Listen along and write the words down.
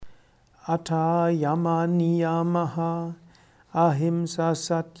Atta yama niyamaha ahimsa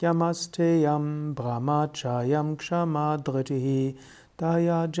satyamasteyam brahmacayam kshama dhritihi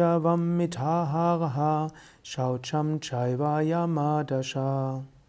daya javam mitaharaha shaucham chaiva yamadasha.